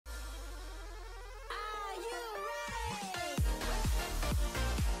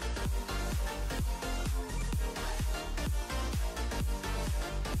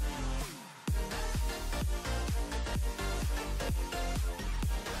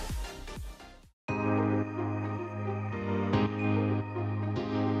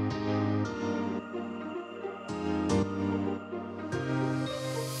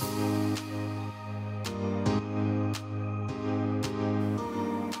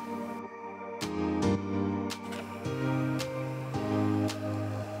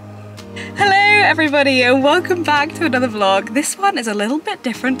everybody, and welcome back to another vlog. This one is a little bit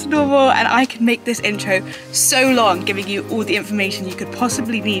different to normal, and I can make this intro so long, giving you all the information you could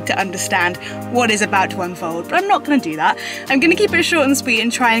possibly need to understand what is about to unfold, but I'm not going to do that. I'm going to keep it short and sweet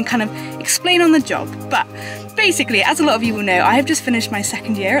and try and kind of explain on the job. But basically, as a lot of you will know, I have just finished my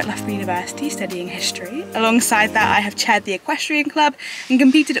second year at Loughborough University studying history. Alongside that, I have chaired the equestrian club and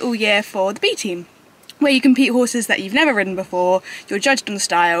competed all year for the B team, where you compete horses that you've never ridden before, you're judged on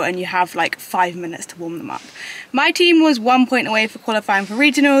style, and you have like 5 minutes to warm them up. My team was 1 point away for qualifying for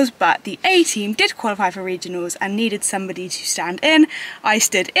regionals, but the A team did qualify for regionals and needed somebody to stand in. I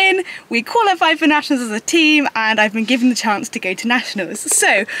stood in, we qualified for nationals as a team, and I've been given the chance to go to nationals.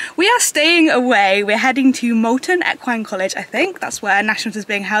 So we are staying away. We're heading to Moulton Equine College, I think. That's where nationals is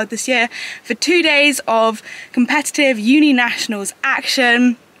being held this year, for 2 days of competitive uni nationals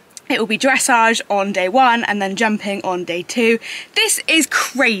action. It will be dressage on day 1 and then jumping on day 2. This is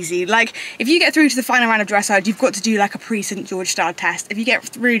crazy. Like, if you get through to the final round of dressage, you've got to do like a pre-St George style test. If you get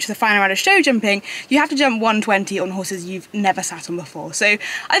through to the final round of show jumping, you have to jump 120 on horses you've never sat on before. So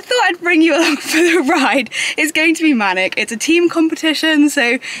I thought I'd bring you along for the ride. It's going to be manic. It's a team competition,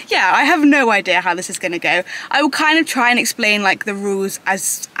 so yeah, I have no idea how this is going to go. I will kind of try and explain like the rules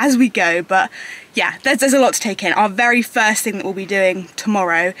as we go, but yeah, there's a lot to take in. Our very first thing that we'll be doing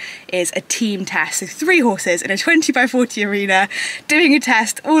tomorrow is a team test. So 3 horses in a 20 by 40 arena, doing a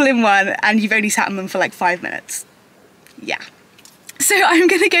test all in one, and you've only sat on them for like 5 minutes. Yeah. So I'm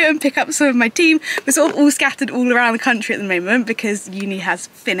gonna go and pick up some of my team. We're sort of all scattered all around the country at the moment because uni has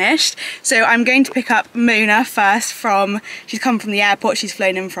finished. So I'm going to pick up Mona first she's come from the airport, she's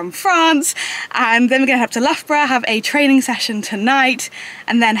flown in from France, and then we're gonna head up to Loughborough, have a training session tonight,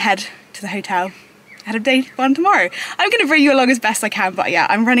 and then head to the hotel ahead of day 1 tomorrow. I'm going to bring you along as best I can, but yeah,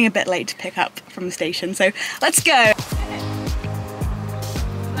 I'm running a bit late to pick up from the station, so let's go.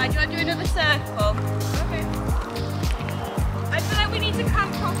 Now, do you want to do another circle? Okay. I feel like we need to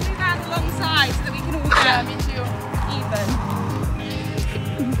come properly round the long side so that we can all get even.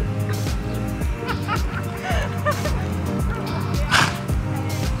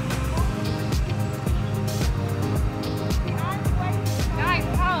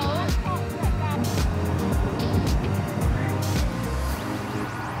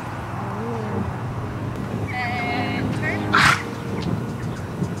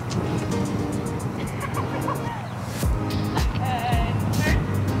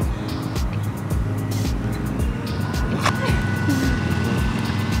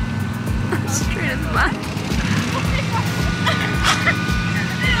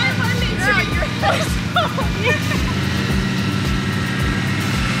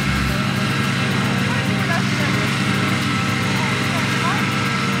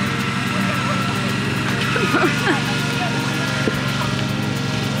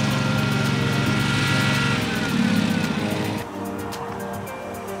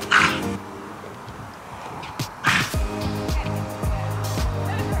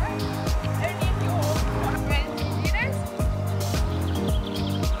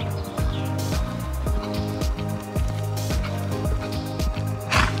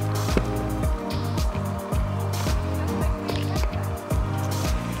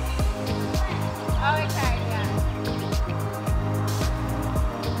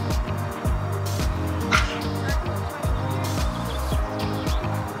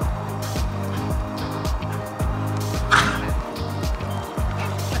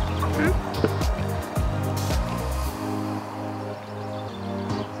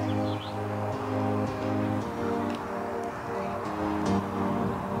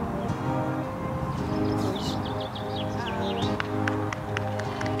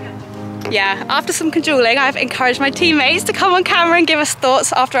 Yeah, after some cajoling, I've encouraged my teammates to come on camera and give us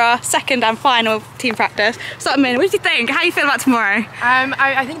thoughts after our second and final team practice. So, Min, what do you think? How do you feel about tomorrow?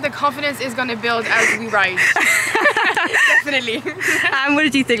 I think the confidence is going to build as we ride. Definitely. And what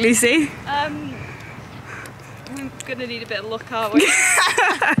did you think, Lucy? We're gonna need a bit of luck, aren't we?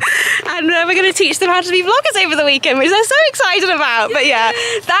 And we're going to teach them how to be vloggers over the weekend, which I'm so excited about. But yeah,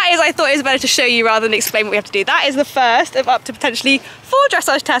 that is, I thought it was better to show you rather than explain what we have to do. That is the first of up to potentially 4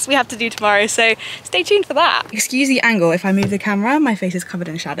 dressage tests we have to do tomorrow, so stay tuned for that. Excuse the angle, if I move the camera, my face is covered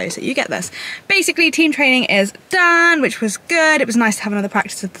in shadow, so you get this. Basically, team training is done, which was good. It was nice to have another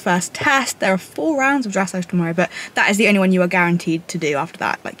practice of the first test. There are 4 rounds of dressage tomorrow, but that is the only one you are guaranteed to do. After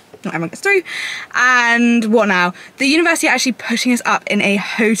that, like, not everyone gets through. And what now? The university are actually putting us up in a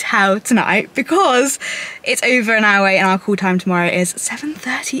hotel tonight because it's over an hour away and our call time tomorrow is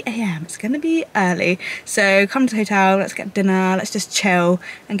 7:30 a.m. It's going to be early. So come to the hotel, let's get dinner, let's just chill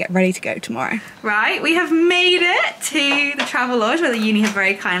and get ready to go tomorrow. Right, we have made it to the travel lodge where the uni have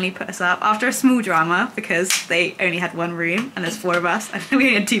very kindly put us up after a small drama because they only had one room and there's 4 of us and we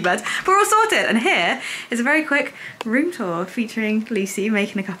only had 2 beds. But we're all sorted, and here is a very quick room tour featuring Lucy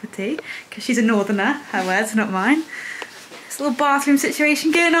making a cup of tea because she's a northerner, her words, not mine. This little bathroom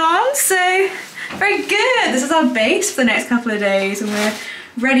situation going on, so very good. This is our base for the next couple of days and we're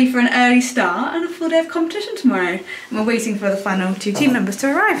ready for an early start and a full day of competition tomorrow. And we're waiting for the final 2 team members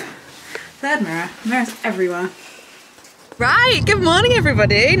to arrive. Third mirror, mirrors everywhere. Right, good morning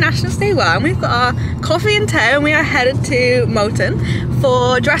everybody, Nationals Stayaway, and we've got our coffee in tow and we are headed to Moulton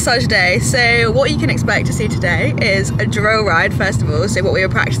for dressage day. So what you can expect to see today is a drill ride first of all, so what we were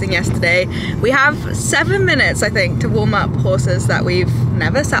practicing yesterday. We have 7 minutes I think to warm up horses that we've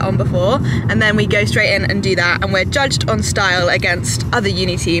never sat on before, and then we go straight in and do that, and we're judged on style against other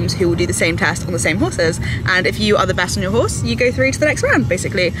uni teams who will do the same test on the same horses, and if you are the best on your horse you go through to the next round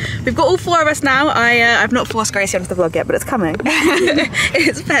basically. We've got all 4 of us now. I've not forced Gracie onto the vlog yet, but it's coming.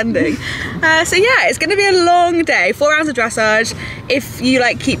 It's pending. So yeah, it's going to be a long day. 4 rounds of dressage. If you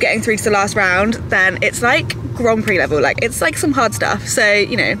like keep getting through to the last round, then it's like Grand Prix level, like it's like some hard stuff, so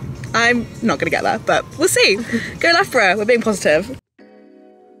you know I'm not going to get there, but we'll see. Go Loughborough, we're being positive.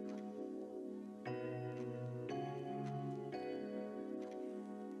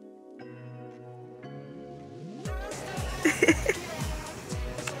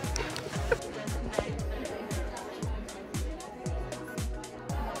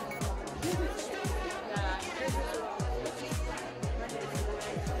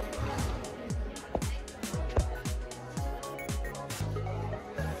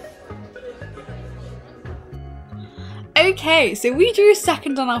 Okay, so we drew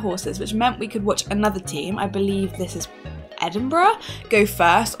second on our horses, which meant we could watch another team, I believe this is Edinburgh, go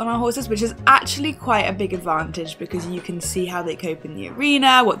first on our horses, which is actually quite a big advantage because you can see how they cope in the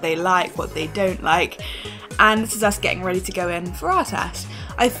arena, what they like, what they don't like, and this is us getting ready to go in for our test.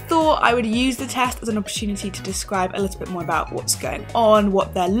 I thought I would use the test as an opportunity to describe a little bit more about what's going on,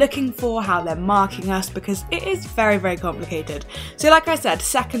 what they're looking for, how they're marking us, because it is very, very complicated. So like I said,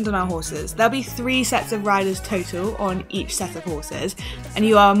 second on our horses. There'll be 3 sets of riders total on each set of horses, and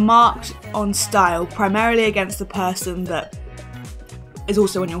you are marked on style primarily against the person that is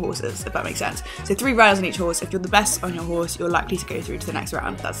also on your horses, if that makes sense. So 3 riders on each horse. If you're the best on your horse, you're likely to go through to the next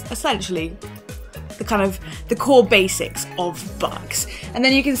round. That's essentially the core basics of bucks. And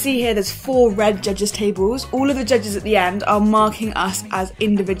then you can see here there's 4 red judges tables. All of the judges at the end are marking us as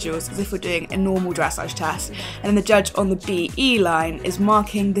individuals, as if we're doing a normal dressage test. And then the judge on the BE line is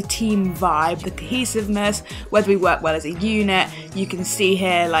marking the team vibe, the cohesiveness, whether we work well as a unit. You can see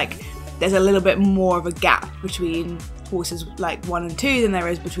here like there's a little bit more of a gap between horses like 1 and 2 than there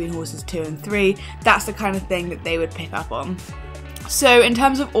is between horses 2 and 3. That's the kind of thing that they would pick up on. So in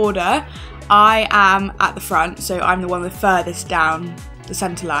terms of order, I am at the front, so I'm the one the furthest down the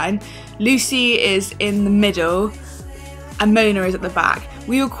centre line. Lucy is in the middle and Mona is at the back.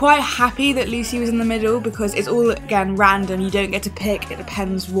 We were quite happy that Lucy was in the middle because it's all, again, random. You don't get to pick. It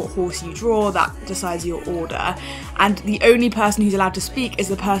depends what horse you draw. That decides your order. And the only person who's allowed to speak is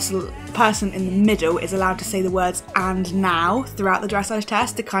the person in the middle is allowed to say the words "and now" throughout the dressage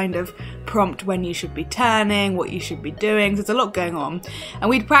test to kind of prompt when you should be turning, what you should be doing. So there's a lot going on. And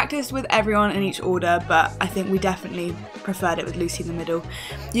we'd practiced with everyone in each order, but I think we definitely preferred it with Lucy in the middle.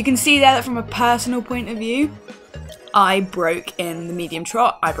 You can see there that from a personal point of view, I broke in the medium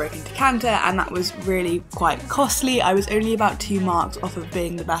trot, I broke into canter, and that was really quite costly. I was only about 2 marks off of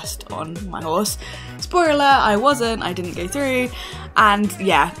being the best on my horse. Spoiler, I wasn't, I didn't go through, and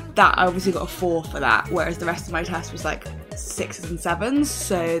yeah, that I obviously got a 4 for that, whereas the rest of my test was like 6s and 7s,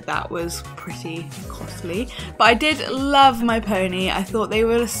 so that was pretty costly. But I did love my pony. I thought they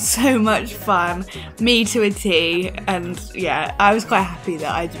were so much fun, me to a T, and yeah, I was quite happy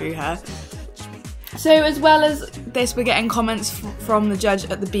that I drew her. So as well as this, we're getting comments from the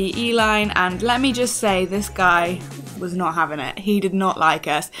judge at the BE line, and let me just say, this guy was not having it. He did not like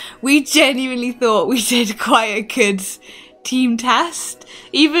us. We genuinely thought we did quite a good team test.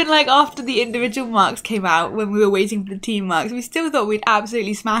 Even like after the individual marks came out, when we were waiting for the team marks, we still thought we'd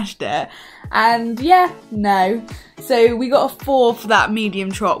absolutely smashed it. And yeah, no. So we got a 4 for that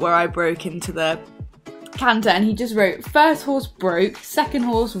medium trot where I broke into the canter, and he just wrote first horse broke, second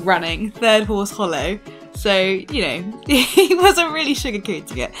horse running, third horse hollow. So, you know, he wasn't really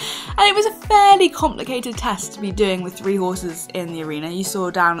sugarcoating it. And it was a fairly complicated test to be doing with 3 horses in the arena. You saw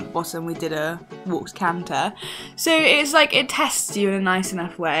down at the bottom we did a walked canter. So it's like it tests you in a nice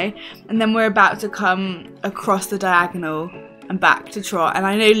enough way. And then we're about to come across the diagonal and back to trot. And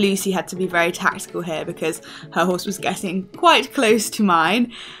I know Lucy had to be very tactical here because her horse was getting quite close to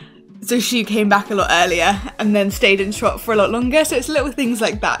mine. So she came back a lot earlier and then stayed in trot for a lot longer. So it's little things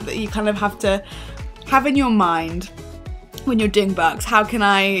like that that you kind of have to have in your mind when you're doing bucks. How can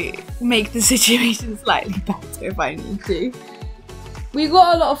I make the situation slightly better if I need to? We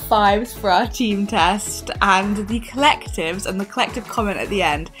got a lot of 5s for our team test, and the collectives and the collective comment at the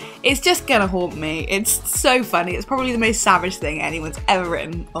end, it's just gonna haunt me. It's so funny. It's probably the most savage thing anyone's ever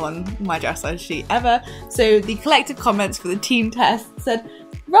written on my dressage sheet ever. So the collective comments for the team test said,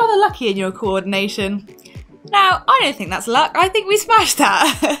 "Rather lucky in your coordination." Now, I don't think that's luck. I think we smashed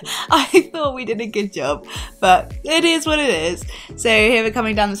that. I thought we did a good job, but it is what it is. So here we're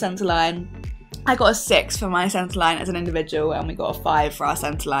coming down the centre line. I got a 6 for my centre line as an individual, and we got a 5 for our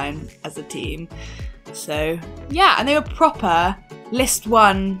centre line as a team. So yeah, and they were proper list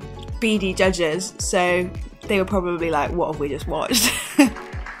 1 BD judges, so they were probably like, what have we just watched?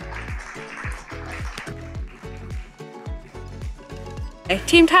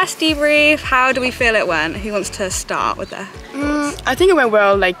 Team test debrief, how do we feel it went? Who wants to start with that? I think it went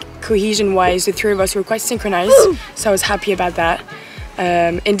well, like cohesion-wise. The 3 of us were quite synchronized, so I was happy about that.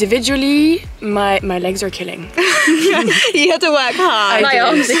 Individually, my legs are killing. You had to work hard. My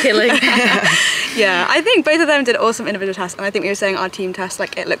arms are killing. Yeah, I think both of them did awesome individual tests, and I think we were saying our team test,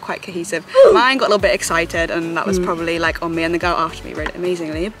 like, it looked quite cohesive. Mine got a little bit excited, and that was probably like on me, and the girl after me rode it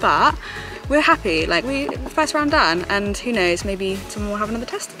amazingly, but we're happy. Like, first round done, and who knows, maybe someone will have another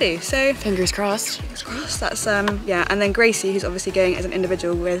test to do. So Fingers crossed. fingers crossed. That's yeah. And then Gracie, who's obviously going as an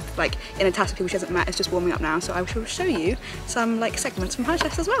individual with like in a test with people she hasn't met, is just warming up now. So I shall show you some like segments from her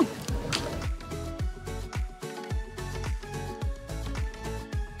test as well.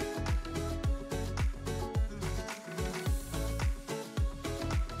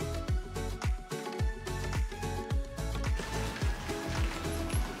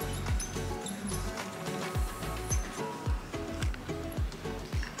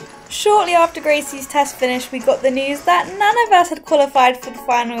 Shortly after Gracie's test finished, we got the news that none of us had qualified for the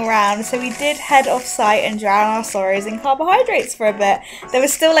final round, so we did head off site and drown our sorrows in carbohydrates for a bit. There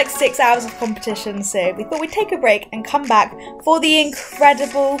was still like 6 hours of competition, so we thought we'd take a break and come back for the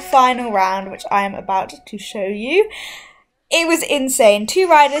incredible final round, which I am about to show you. It was insane. 2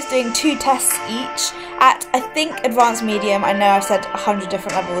 riders doing 2 tests each at, I think, advanced medium. I know I've said 100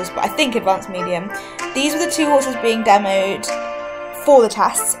 different levels, but I think advanced medium. These were the 2 horses being demoed for the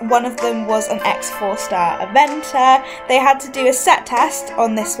tests. One of them was an ex-4-star eventer. They had to do a set test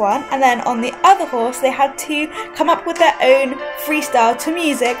on this one, and then on the other horse they had to come up with their own freestyle to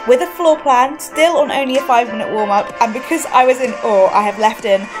music with a floor plan, still on only a 5-minute warm-up. And because I was in awe, I have left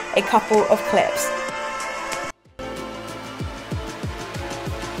in a couple of clips.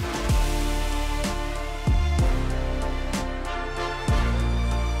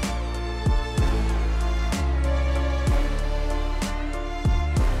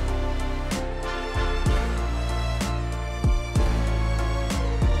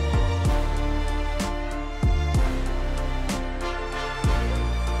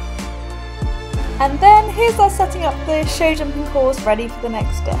 And then here's us setting up the show jumping course ready for the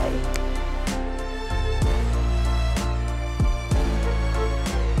next day.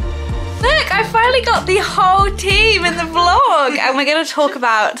 Look, I finally got the whole team in the vlog, and we're going to talk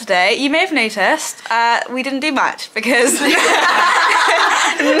about today. You may have noticed we didn't do much because none of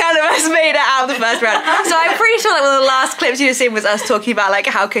us made it out of the first round. So I'm pretty sure that one of the last clips you've seen was us talking about like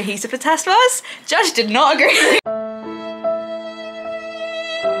how cohesive the test was. Judge did not agree.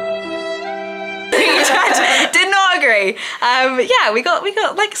 Did not agree. Yeah, we got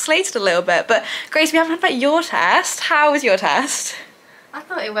like slated a little bit. But Grace, we haven't heard about your test. How was your test? I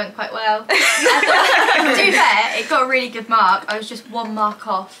thought it went quite well. To be fair, it got a really good mark. I was just 1 mark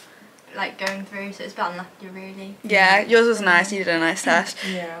off, like going through, so it's about unlucky, really. Yeah, yours was nice. You did a nice test.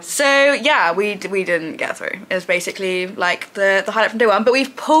 Yeah. So yeah, we didn't get through. It was basically like the highlight from day 1. But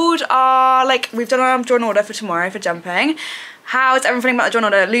we've pulled our we've done our drawn order for tomorrow for jumping. How's everyone feeling about the drawn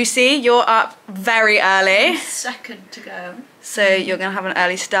order? Lucy, you're up very early. Second to go. So you're going to have an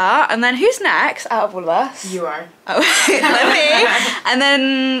early start. And then who's next out of all of us? You are. Oh, let me. And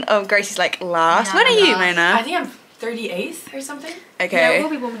then, oh, Gracie's like last. Yeah, when are you, last. Mona? I think I'm 38th or something. Okay. Yeah, we'll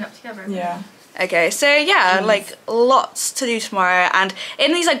be warming up together. Yeah. Okay, so yeah, like lots to do tomorrow, and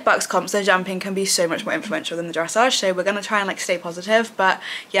in these like bucks comps, the jumping can be so much more influential than the dressage, so we're gonna try and like stay positive. But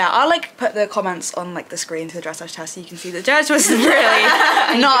yeah, I'll like put the comments on like the screen to the dressage test so you can see the judge was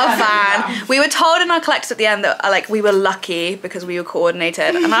really not a fan. We were told in our collective at the end that like we were lucky because we were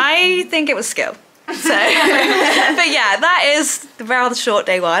coordinated, and I think it was skill. So, but yeah, that is the rather short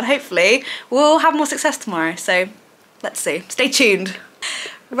day one. Hopefully we'll have more success tomorrow, so let's see. Stay tuned.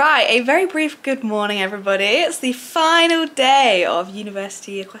 Right, a very brief good morning everybody. It's the final day of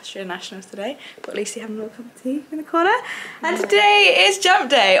University Equestrian Nationals today. Got Lucy having a little cup of tea in the corner. And today is jump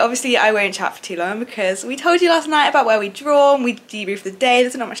day. Obviously I won't chat for too long because we told you last night about where we drawn, we debriefed the day,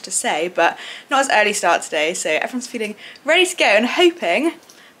 there's not much to say, but not as early start today, so everyone's feeling ready to go and hoping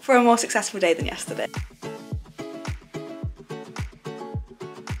for a more successful day than yesterday.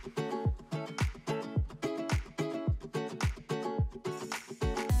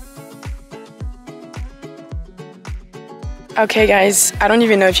 Okay guys, I don't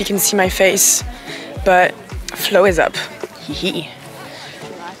even know if you can see my face, but flow is up. Hee.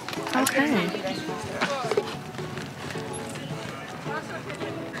 Okay.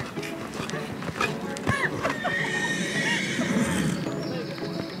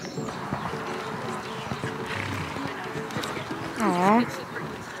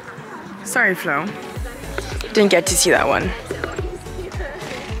 Aww. Sorry, Flo. Didn't get to see that one.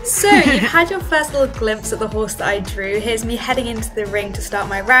 So you've had your first little glimpse at the horse that I drew. Here's me heading into the ring to start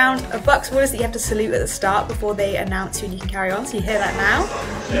my round of bucks orders that you have to salute at the start before they announce you and you can carry on. So you hear that now.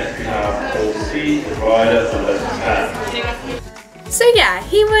 So yeah,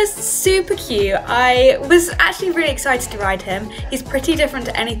 he was super cute. I was actually really excited to ride him. He's pretty different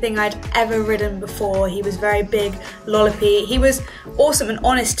to anything I'd ever ridden before. He was very big, lollopy. He was awesome and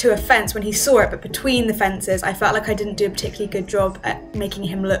honest to a fence when he saw it, but between the fences, I felt like I didn't do a particularly good job at making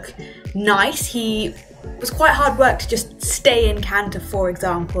him look nice. He was quite hard work to just stay in canter, for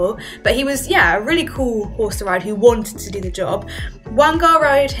example, but he was, yeah, a really cool horse to ride who wanted to do the job. One girl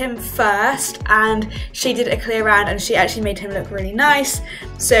rode him first and she did a clear round and she actually made him look really nice,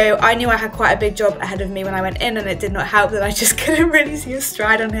 so I knew I had quite a big job ahead of me when I went in, and it did not help that I just couldn't really see a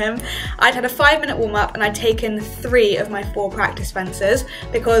stride on him. I'd had a 5-minute warm-up and I'd taken 3 of my 4 practice fences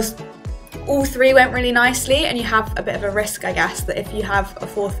because all 3 went really nicely, and you have a bit of a risk, I guess, that if you have a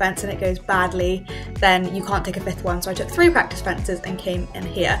 4th fence and it goes badly, then you can't take a 5th one. So I took 3 practice fences and came in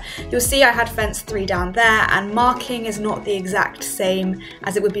here. You'll see I had fence 3 down there, and marking is not the exact same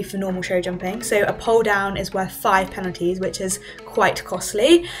as it would be for normal show jumping. So a pole down is worth 5 penalties, which is quite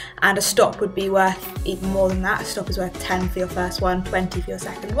costly, and a stop would be worth even more than that. A stop is worth 10 for your first one, 20 for your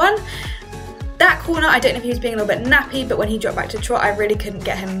second one. That corner, I don't know if he was being a little bit nappy, but when he dropped back to trot, I really couldn't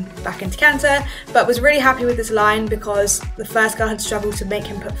get him back into canter, but was really happy with this line because the first girl had struggled to make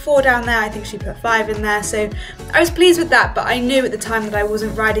him put 4 down there. I think she put 5 in there, so I was pleased with that, but I knew at the time that I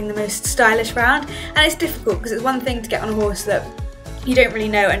wasn't riding the most stylish round, and it's difficult because it's one thing to get on a horse that you don't really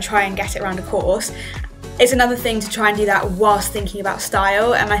know and try and get it around a course. It's another thing to try and do that whilst thinking about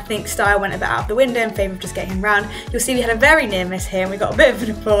style, and I think style went a bit out of the window in favour of just getting him round. You'll see we had a very near miss here and we got a bit of an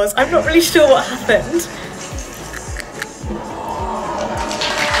applause. I'm not really sure what happened.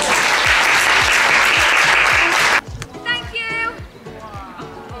 Thank you!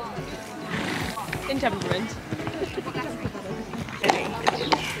 In temperament.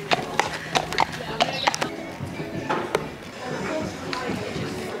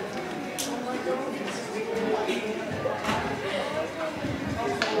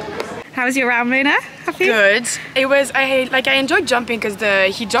 How was your round, Mona? Happy? Good. It was, I enjoyed jumping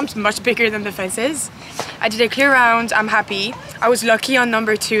because he jumped much bigger than the fences. I did a clear round, I'm happy. I was lucky on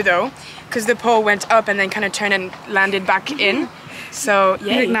number 2 though, because the pole went up and then kind of turned and landed back in. So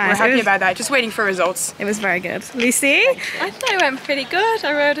yeah, nice. We're happy about that. Just waiting for results. It was very good. Lucy? I thought it went pretty good.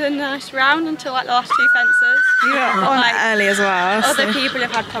 I rode a nice round until like the last 2 fences. You were on Like, early as well. Other So. people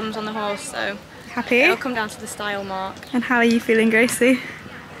have had problems on the horse, so Happy? it'll come down to the style mark. And how are you feeling, Gracie?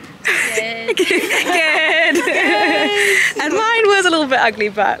 Good. Good. And mine was a little bit ugly,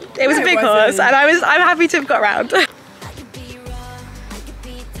 but it was a big horse, and I'm happy to have got round.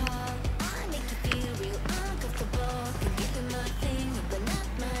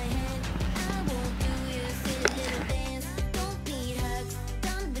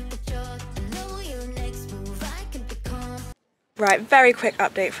 Right, very quick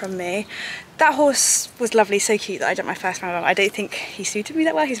update from me. that horse was lovely, so cute that I jumped my first round on. I don't think he suited me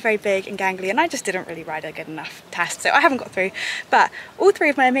that well. He's very big and gangly and I just didn't really ride a good enough test, so I haven't got through. But all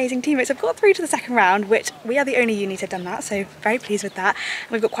three of my amazing teammates have got through to the second round, which we are the only unis who've done that, so very pleased with that.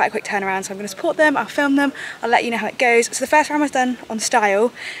 And we've got quite a quick turnaround, so I'm going to support them, I'll film them, I'll let you know how it goes. So the first round was done on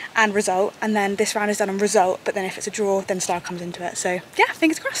style and result, and then this round is done on result, but then if it's a draw, then style comes into it. So yeah,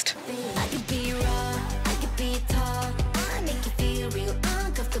 fingers crossed.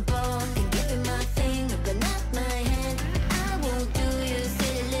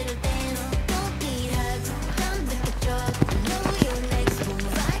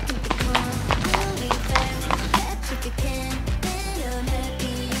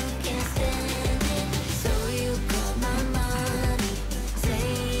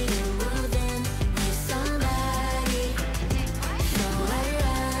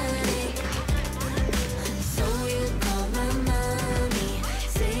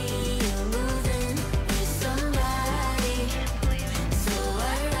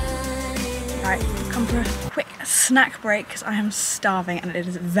 Right, come for a quick snack break because I am starving and it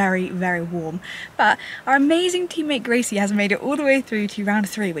is very, very warm. But our amazing teammate Gracie has made it all the way through to round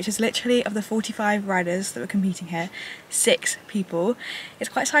 3, which is literally, of the 45 riders that were competing here, 6 people. It's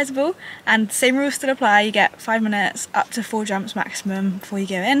quite sizable, and same rules still apply. You get 5 minutes, up to 4 jumps maximum before you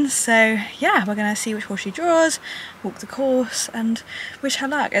go in. So yeah, we're gonna see which horse she draws, walk the course, and wish her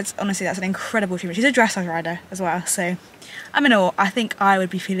luck. It's honestly, that's an incredible teammate. She's a dressage rider as well, so I'm in awe. I think I would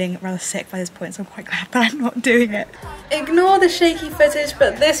be feeling rather sick by this point, so I'm quite glad that I'm not doing it. Ignore the shaky footage,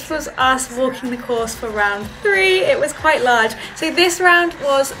 but this was us walking the course for round 3. It was quite large. So this round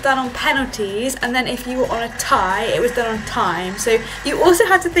was done on penalties, and then if you were on a tie, it was done on time. So you also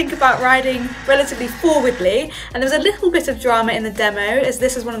had to think about riding relatively forwardly, and there was a little bit of drama in the demo, as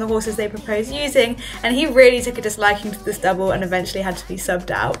this is one of the horses they proposed using, and he really took a disliking to this double and eventually had to be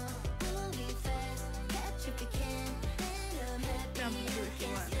subbed out.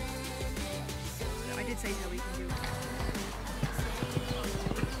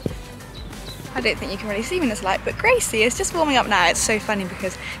 I don't think you can really see me in this light, but Gracie is just warming up now. It's so funny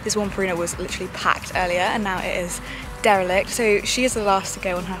because this one Purina was literally packed earlier and now it is derelict. So she is the last to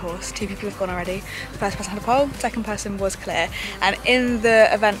go on her horse. 2 people have gone already. The first person had a pole, second person was clear. And in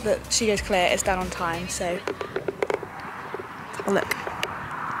the event that she goes clear, it's done on time. So have a look.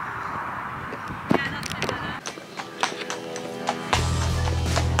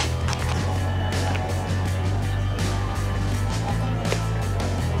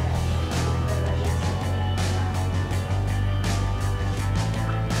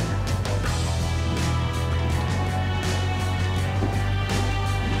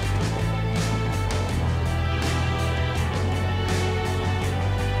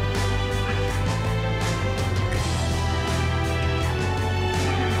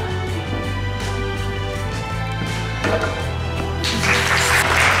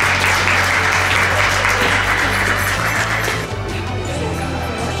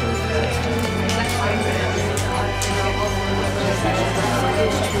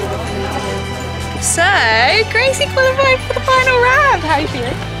 So, Gracie qualified for the final round. How are you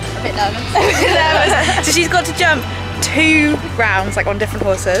feeling? A bit nervous. So she's got to jump 2 rounds, like on different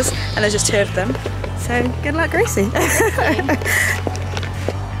horses, and there's just 2 of them. So good luck, Gracie. Nice.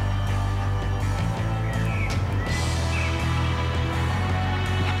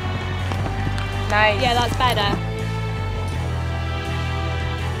 Yeah, that's better.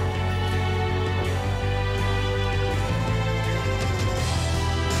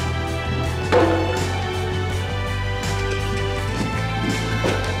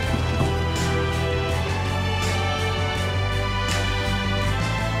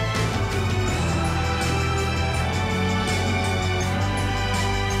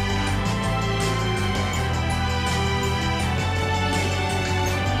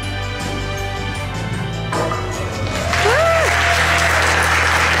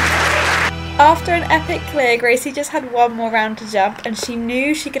 After an epic clear, Gracie just had 1 more round to jump, and she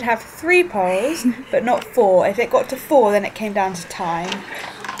knew she could have 3 poles, but not 4. If it got to 4, then it came down to time.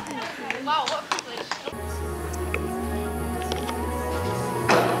 Wow, what a privilege.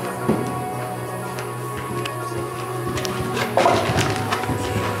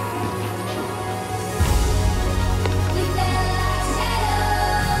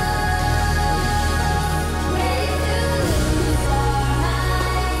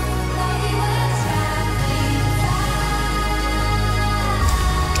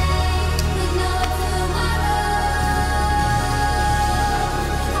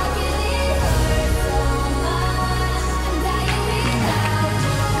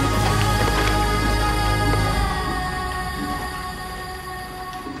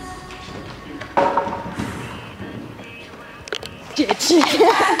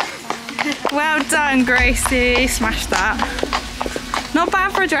 Well done, Gracie. Smashed that. Not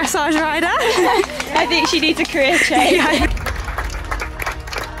bad for a dressage rider. I think she needs a career change. Yeah.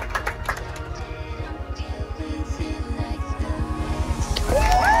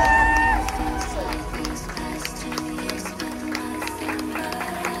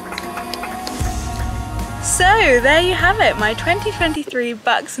 So there you have it, my 2023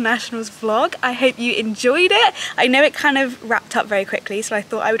 Bucks Nationals vlog. I hope you enjoyed it. I know it kind of wrapped up very quickly, so I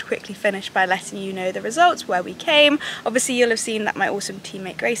thought I would quickly finish by letting you know the results, where we came. Obviously you'll have seen that my awesome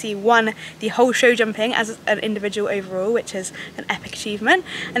teammate Gracie won the whole show jumping as an individual overall, which is an epic achievement.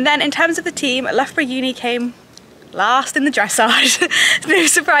 And then in terms of the team, Loughborough Uni came last in the dressage. No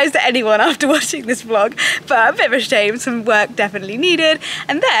surprise to anyone after watching this vlog, but a bit of a shame, some work definitely needed.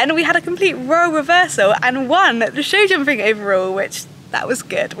 And then we had a complete role reversal and won the show jumping overall, which that was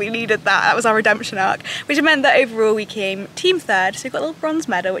good. We needed that. That was our redemption arc, which meant that overall we came team third, so we got a little bronze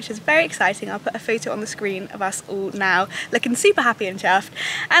medal, which is very exciting. I'll put a photo on the screen of us all now, looking super happy and chuffed.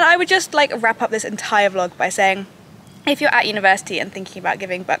 And I would just like wrap up this entire vlog by saying, if you're at university and thinking about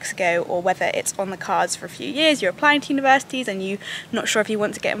giving Bucks a go, or whether it's on the cards for a few years, you're applying to universities and you're not sure if you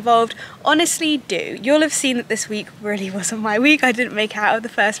want to get involved, honestly do. You'll have seen that this week really wasn't my week. I didn't make it out of the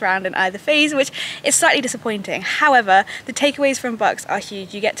first round in either phase, which is slightly disappointing. However, the takeaways from Bucks are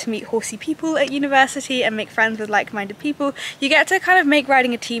huge. You get to meet horsey people at university and make friends with like-minded people. You get to kind of make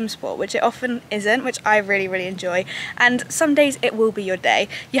riding a team sport, which it often isn't, which I really, really enjoy. And some days it will be your day.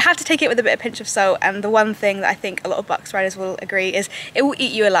 You have to take it with a bit of pinch of salt, and the one thing that I think a lot of Bucks riders will agree is it will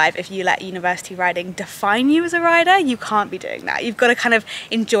eat you alive if you let university riding define you as a rider. You can't be doing that. You've got to kind of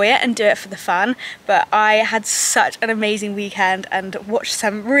enjoy it and do it for the fun. But I had such an amazing weekend and watched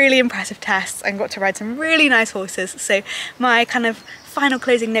some really impressive tests and got to ride some really nice horses. So my kind of final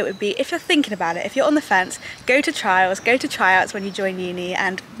closing note would be, if you're thinking about it, if you're on the fence, go to trials, go to tryouts when you join uni,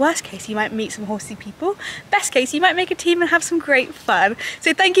 and worst case you might meet some horsey people, best case you might make a team and have some great fun.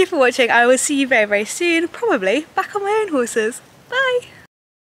 So thank you for watching. I will see you very, very soon, probably back on my own horses. Bye!